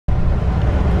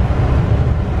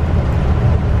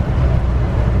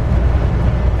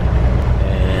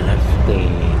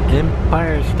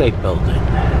State Building.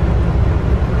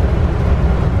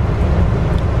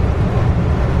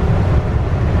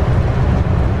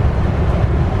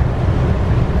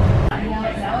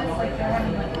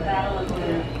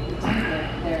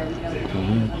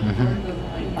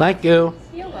 Thank you.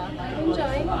 You're welcome.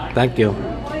 Enjoy. Thank you.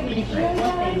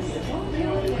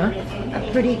 Huh?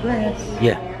 A pretty glass.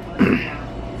 Yeah.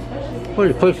 Well,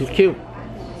 the place is cute.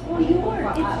 Well,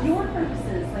 it's your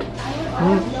purposes. Like,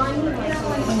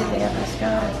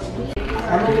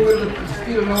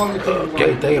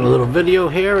 Okay, taking a little video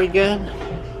here again.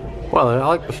 Well, I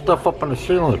like the stuff up on the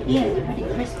ceiling. Yeah, pretty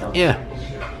crystal. Yeah.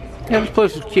 Yeah, this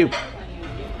place is cute.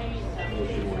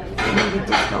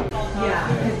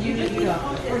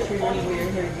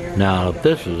 Now,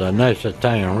 this is a nice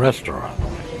Italian restaurant.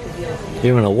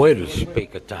 Even the waiters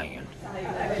speak Italian.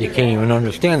 You can't even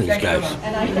understand these guys.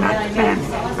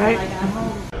 Right?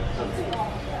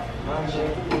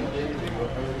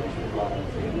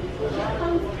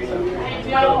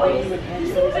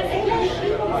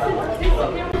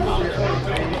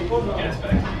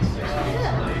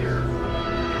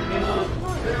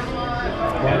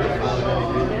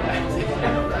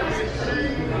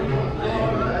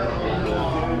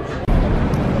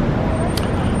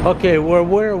 Okay,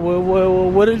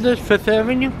 what is this? Fifth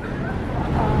Avenue?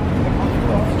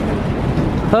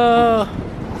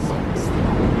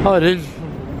 Oh, it is.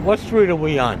 What street are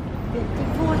we on?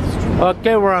 54th Street.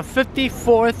 Okay, we're on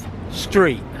 54th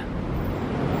Street.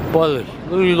 Boy, look at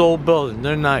these old buildings.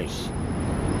 They're nice.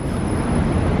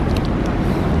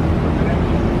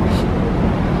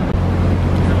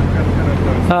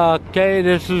 Okay,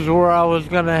 this is where I was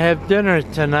gonna have dinner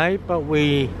tonight, but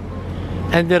we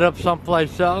ended up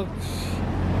someplace else.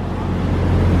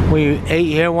 We ate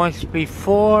here once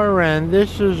before, and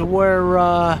this is where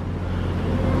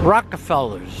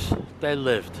Rockefellers, they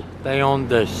lived. They owned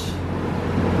this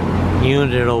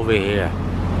unit over here.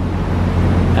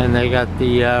 And they got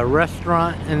the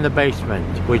restaurant in the basement,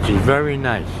 which is very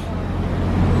nice.